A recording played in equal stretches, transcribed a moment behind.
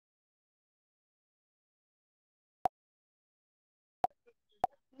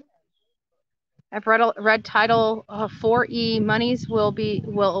I've read Title 4E monies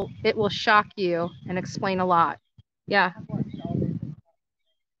it will shock you and explain a lot. Yeah.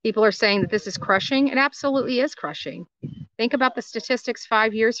 People are saying that this is crushing. It absolutely is crushing. Think about the statistics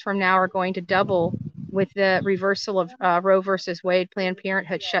 5 years from now are going to double with the reversal of Roe versus Wade. Planned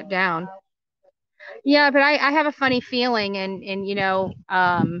Parenthood shut down. Yeah, but I have a funny feeling, and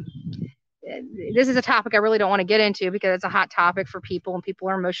this is a topic I really don't want to get into because it's a hot topic for people and people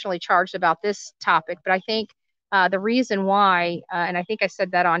are emotionally charged about this topic. But I think the reason why, and I think I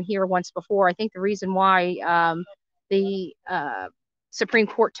said that on here once before, I think the reason why the Supreme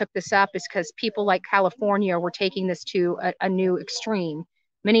Court took this up is because people like California were taking this to a new extreme.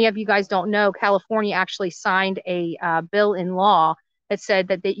 Many of you guys don't know California actually signed a bill in law that said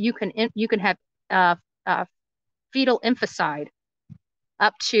that you can have uh, uh, fetal infanticide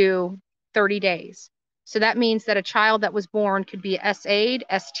up to 30 days. So that means that a child that was born could be SA'd,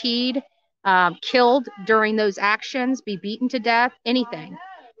 ST'd, killed during those actions, be beaten to death, anything.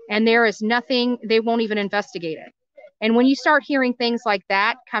 And there is nothing, they won't even investigate it. And when you start hearing things like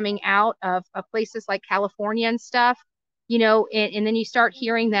that coming out of places like California and stuff, and then you start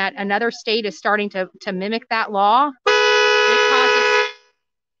hearing that another state is starting to mimic that law,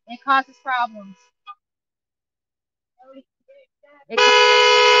 it causes problems.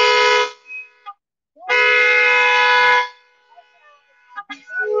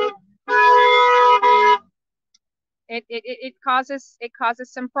 It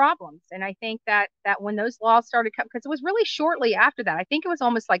causes some problems, and I think that when those laws started coming, because it was really shortly after that, I think it was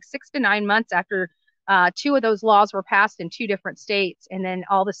almost like 6 to 9 months after two of those laws were passed in two different states, and then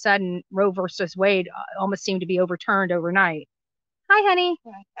all of a sudden Roe versus Wade almost seemed to be overturned overnight. Hi, honey.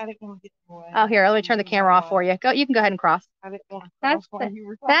 Oh, here, let me turn the camera off for you. Go. You can go ahead and cross.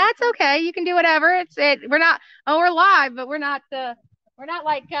 That's okay. You can do whatever. We're not. Oh, we're live, but we're not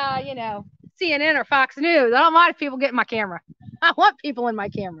like CNN or Fox News. I don't mind if people get in my camera. I want people in my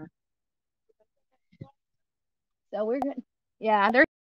camera. So we're good. Yeah, they're